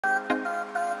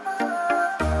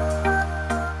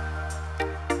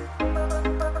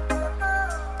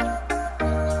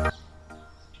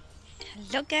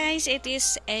Hello guys, it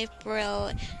is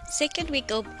April, second week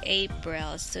of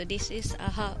April. So this is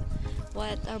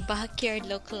what our backyard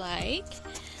look like.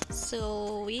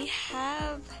 So we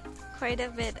have quite a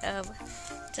bit of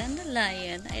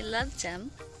dandelion. I love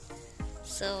them.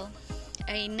 So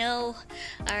I know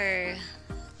our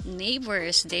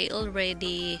neighbors, they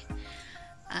already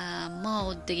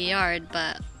mowed the yard,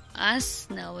 but us,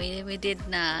 no, we did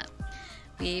not.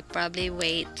 We probably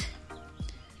wait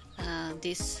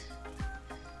this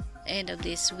end of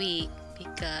this week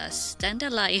because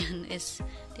dandelion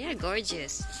they are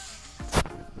gorgeous.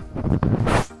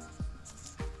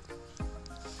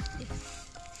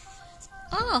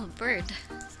 Oh, bird,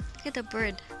 look at the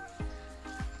bird.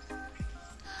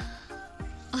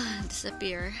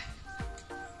 Disappear.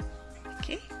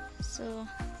 Okay, so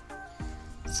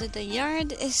the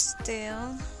yard is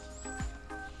still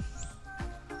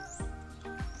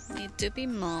need to be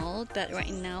mowed, but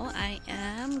right now I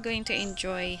am going to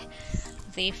enjoy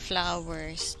the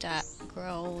flowers that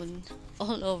grown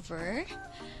all over.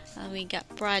 We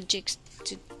got projects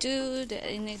to do that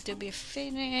need to be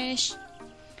finished.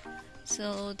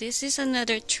 So this is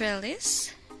another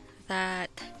trellis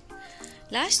that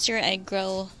last year I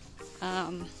grow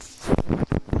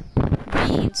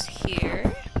beans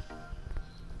here.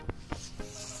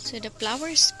 So the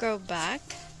flowers grow back.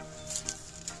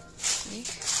 Okay.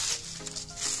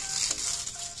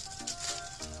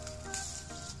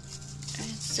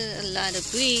 So a lot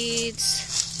of weeds.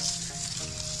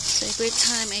 So every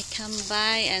time I come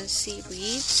by and see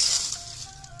weeds,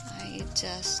 I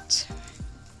just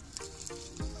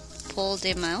pull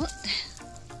them out.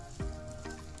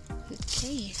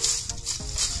 Okay.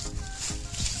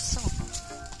 So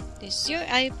this year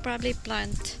I probably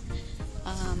plant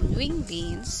wing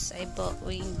beans. I bought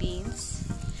wing beans,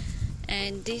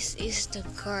 and this is the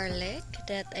garlic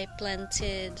that I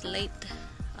planted late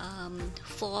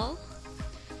fall.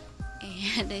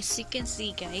 And as you can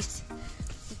see, guys,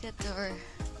 look at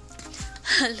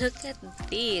look at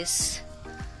these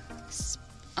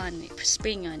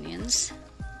spring onions.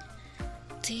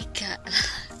 They got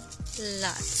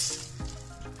lots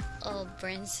of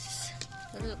branches.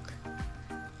 Look,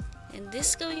 and this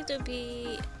is going to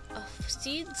be of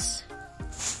seeds.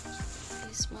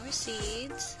 There's more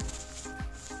seeds.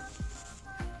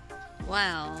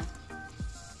 Wow.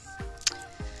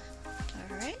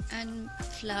 Alright, and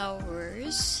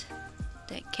flowers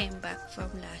that came back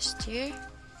from last year.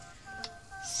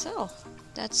 So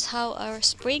that's how our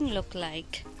spring looked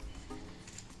like.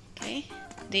 Okay,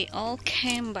 they all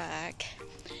came back,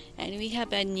 and we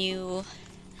have a new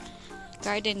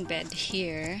garden bed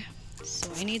here,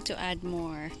 so I need to add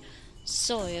more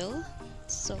soil.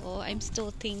 So I'm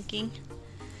still thinking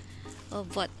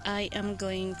of what I am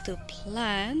going to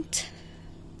plant.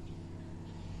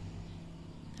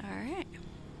 Alright,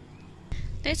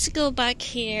 let's go back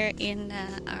here in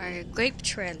our grape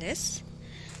trellis.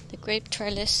 The grape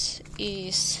trellis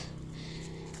is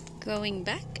growing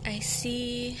back. I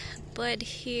see bud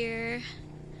here,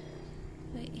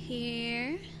 right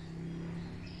here.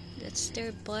 That's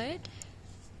their bud.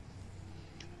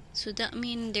 So that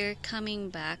means they're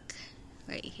coming back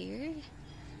right here.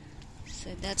 So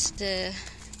that's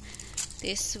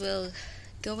this will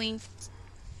going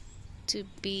to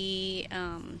be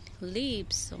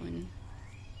leaves soon.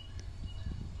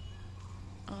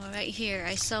 Right here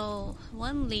I saw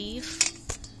one leaf.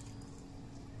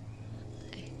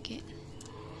 Okay,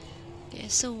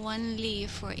 so one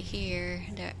leaf right here.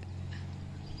 That,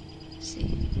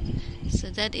 see, so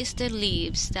that is the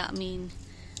leaves. That means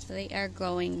they are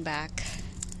growing back.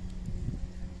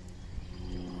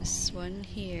 This one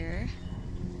here.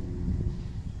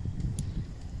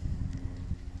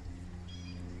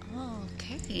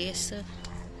 Okay, so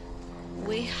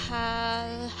we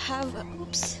have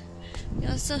oops. We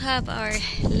also have our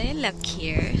lilac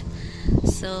here.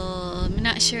 So I'm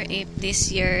not sure if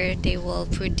this year they will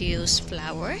produce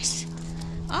flowers.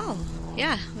 Oh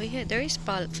yeah, there is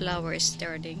flowers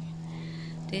starting.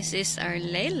 This is our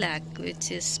lilac,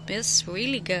 which smells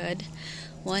really good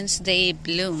once they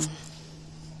bloom.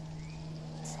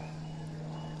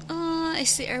 Oh, I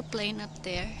see our plane up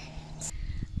there.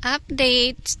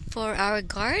 Update for our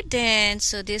garden.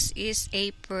 So this is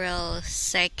April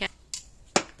 2nd.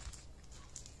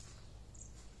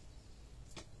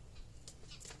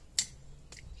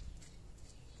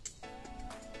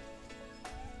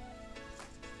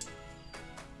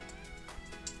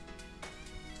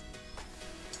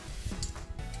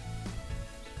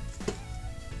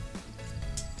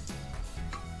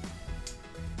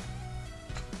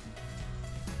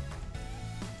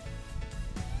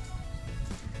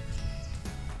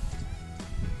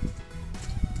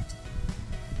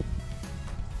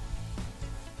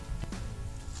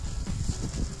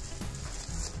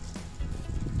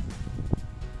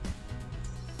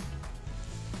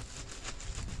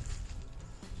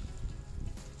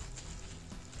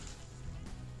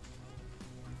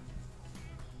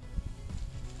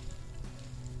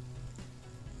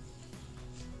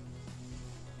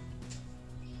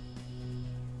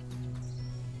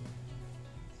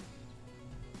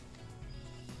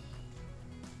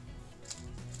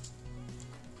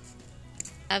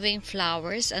 having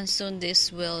flowers, and soon this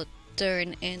will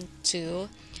turn into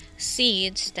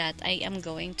seeds that I am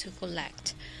going to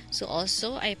collect. So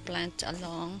also I plant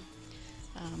along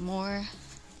more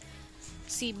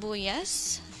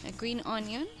sibuyas, a green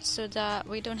onion, so that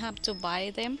we don't have to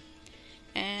buy them.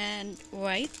 And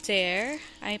right there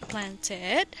I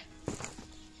planted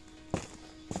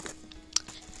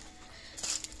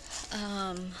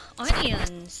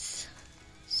onions.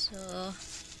 So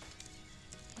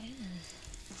yeah,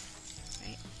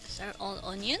 right, these are all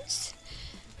onions.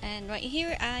 And right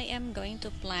here I am going to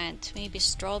plant maybe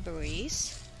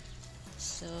strawberries.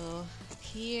 So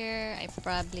here I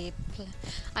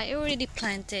already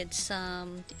planted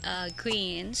some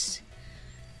greens,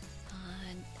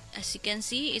 and as you can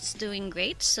see it's doing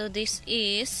great. So this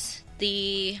is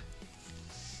a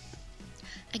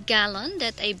gallon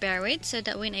that I buried, so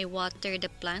that when I water the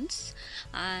plants,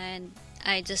 and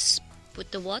I just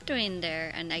put the water in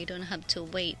there and I don't have to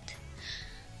wait.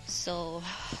 So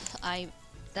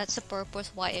that's the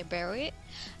purpose why I bury it.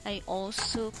 I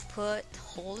also put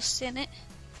holes in it.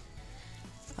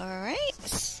 Alright,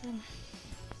 so,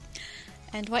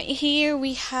 and right here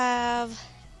we have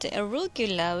the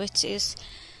arugula, which is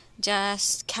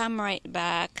just come right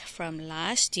back from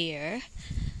last year.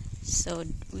 So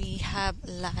we have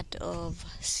a lot of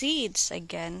seeds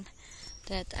again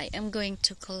that I am going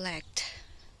to collect.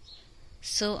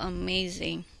 So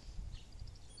amazing.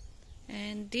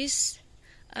 And this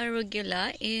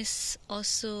arugula is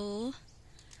also,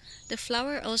 the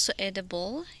flower also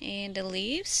edible, and the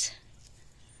leaves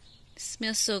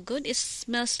smells so good. It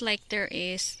smells like there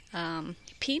is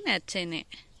peanuts in it.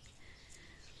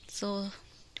 So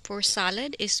for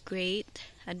salad is great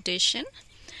addition.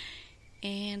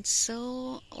 And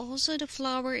so also the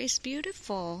flower is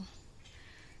beautiful.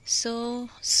 So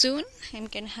soon I'm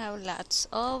gonna have lots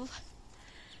of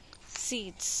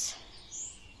seeds.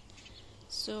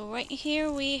 So right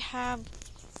here we have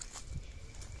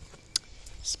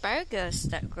asparagus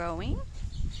that growing.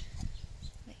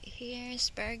 Right here,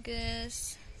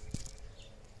 asparagus.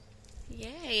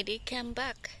 Yay, they came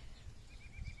back,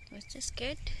 which is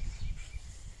good.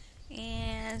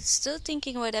 And still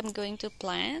thinking what I'm going to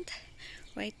plant.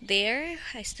 Right there,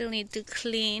 I still need to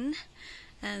clean.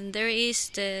 And there is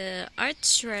the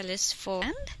trellis for.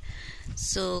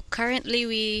 So currently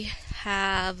we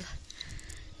have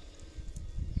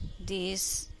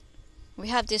these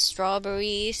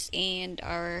strawberries, and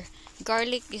our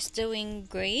garlic is doing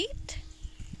great.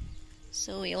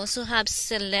 So we also have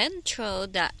cilantro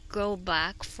that grow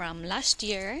back from last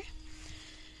year,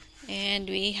 and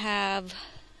we have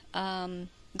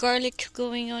garlic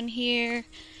going on here.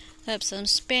 We have some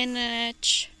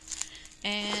spinach,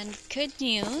 and good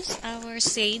news, our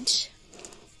sage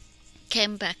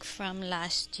came back from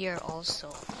last year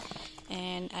also.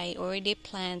 And I already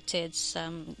planted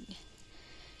some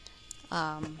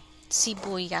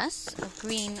sibuyas, a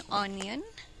green onion.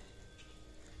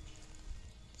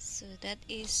 So that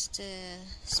is the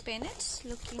spinach,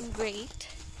 looking great.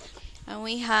 And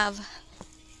we have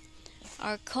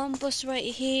our compost right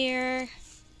here.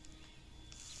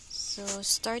 So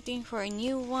starting for a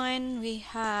new one, we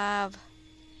have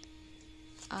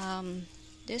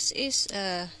this is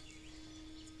a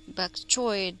bok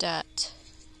choy that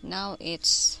now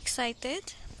it's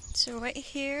excited. So right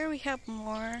here we have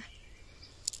more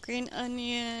green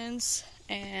onions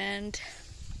and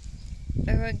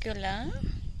arugula.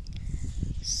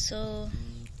 So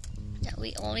yeah,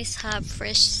 we always have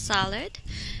fresh salad.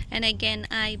 And again,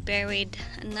 I buried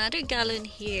another gallon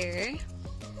here.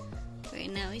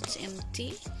 Right now it's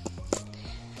empty.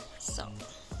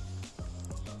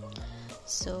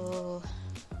 So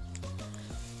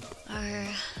our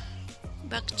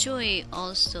bok choy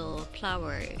also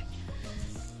flowered,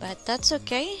 but that's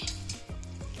okay.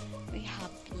 We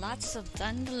have lots of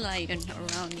dandelion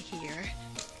around here.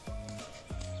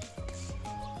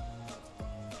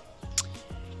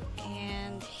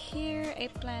 And here I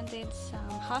planted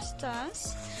some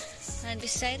hostas, and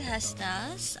beside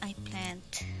hostas I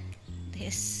plant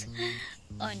these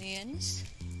onions.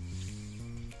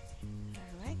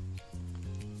 Alright,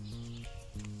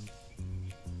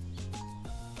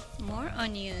 more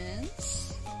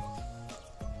onions,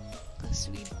 because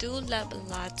we do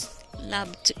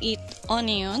love to eat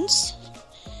onions.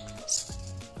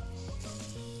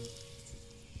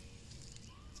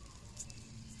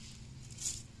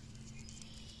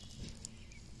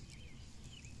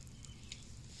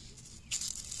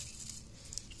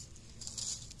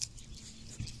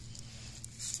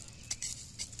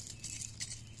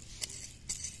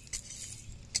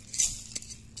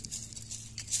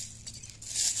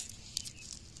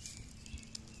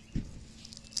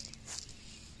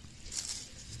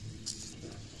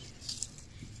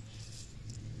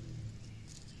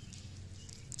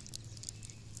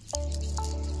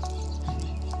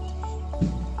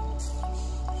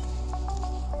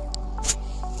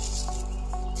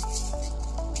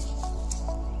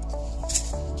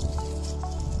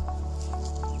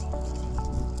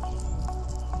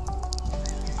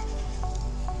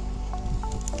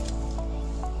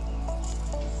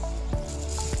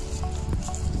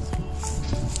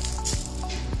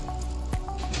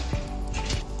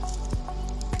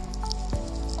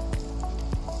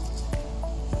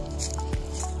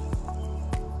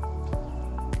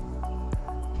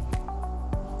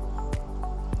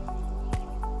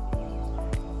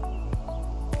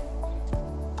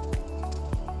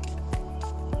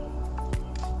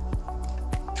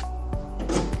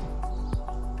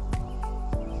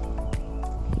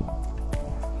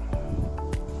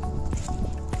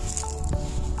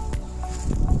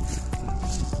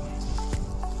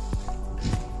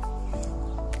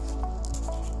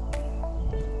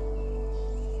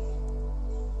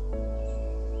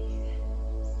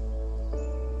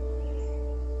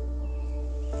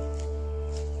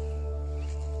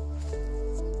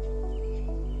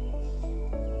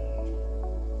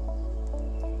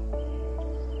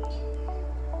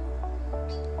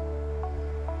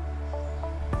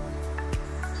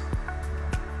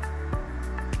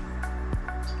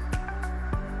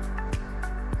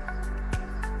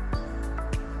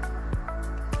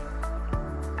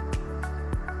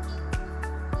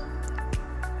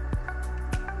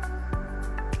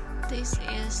 this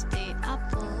is the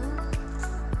apple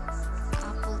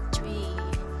tree.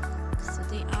 So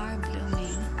they are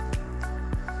blooming.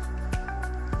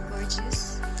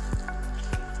 Gorgeous.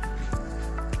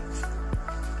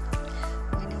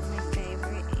 One of my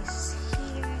favorite is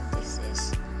here. This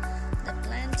is the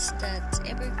plants that's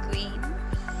evergreen.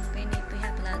 Even if we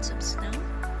have lots of snow,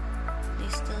 they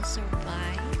still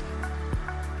survive.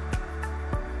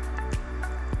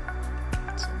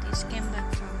 So this came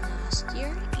back from last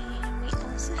year, and we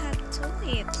also have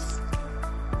tulips.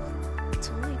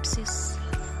 Tulips is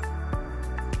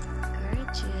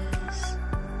gorgeous.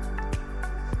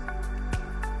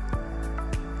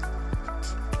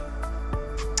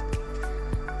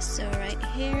 So right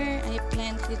here I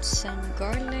planted some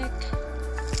garlic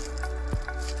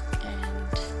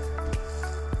and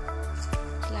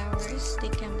flowers. They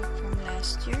came back from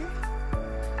last year.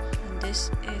 And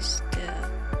this is the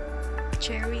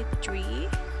cherry tree.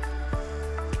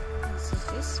 And so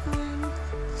this one,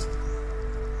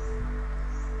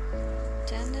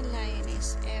 dandelion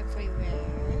is everywhere.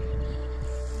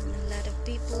 And a lot of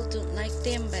people don't like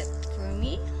them, but for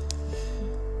me,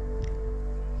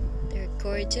 they're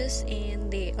gorgeous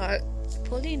and they are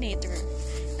pollinator.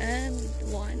 And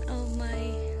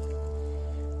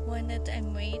one that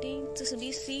I'm waiting to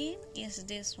be seen is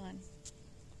this one.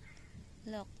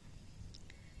 Look.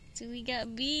 So we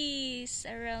got bees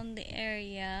around the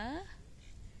area.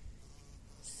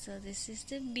 So this is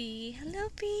the bee. Hello,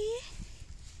 bee.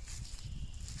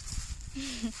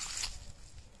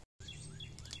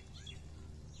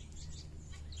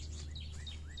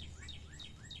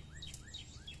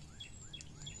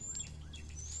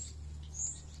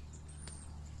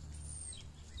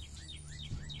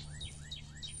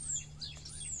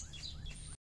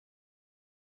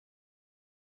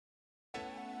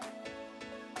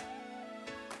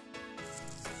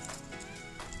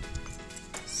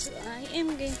 So I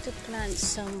am going to plant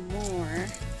some more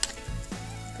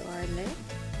garlic.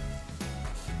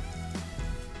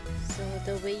 So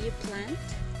the way you plant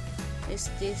is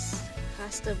this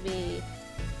has to be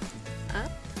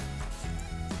up.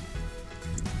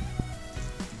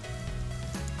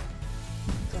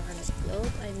 Garlic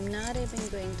clove. I'm not even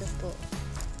going to put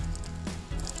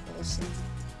those in.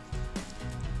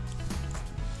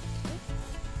 Okay.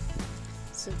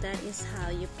 So that is how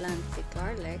you plant the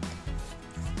garlic.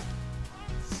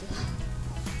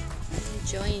 I'm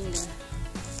enjoying the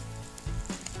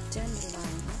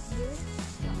dandelion here.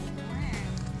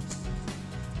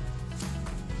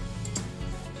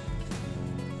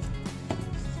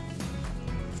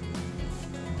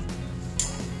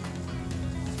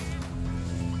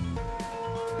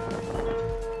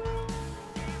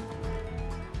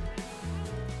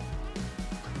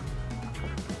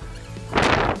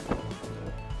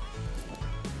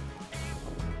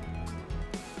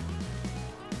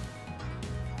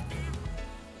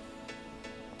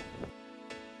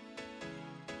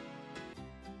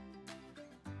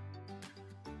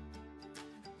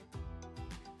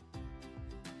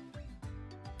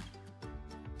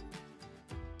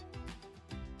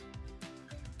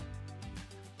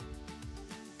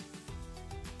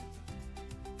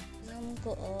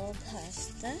 Ko og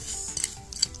hastas.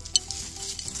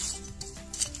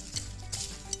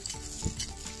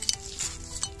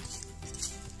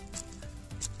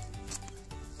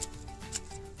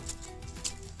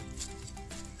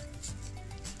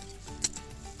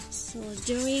 So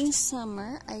during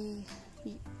summer I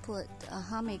put a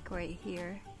hammock right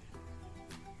here.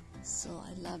 So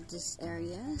I love this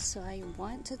area. So I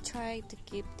want to try to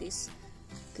keep this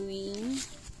green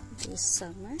this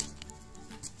summer.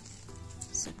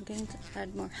 So I'm going to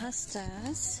add more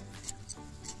hostas.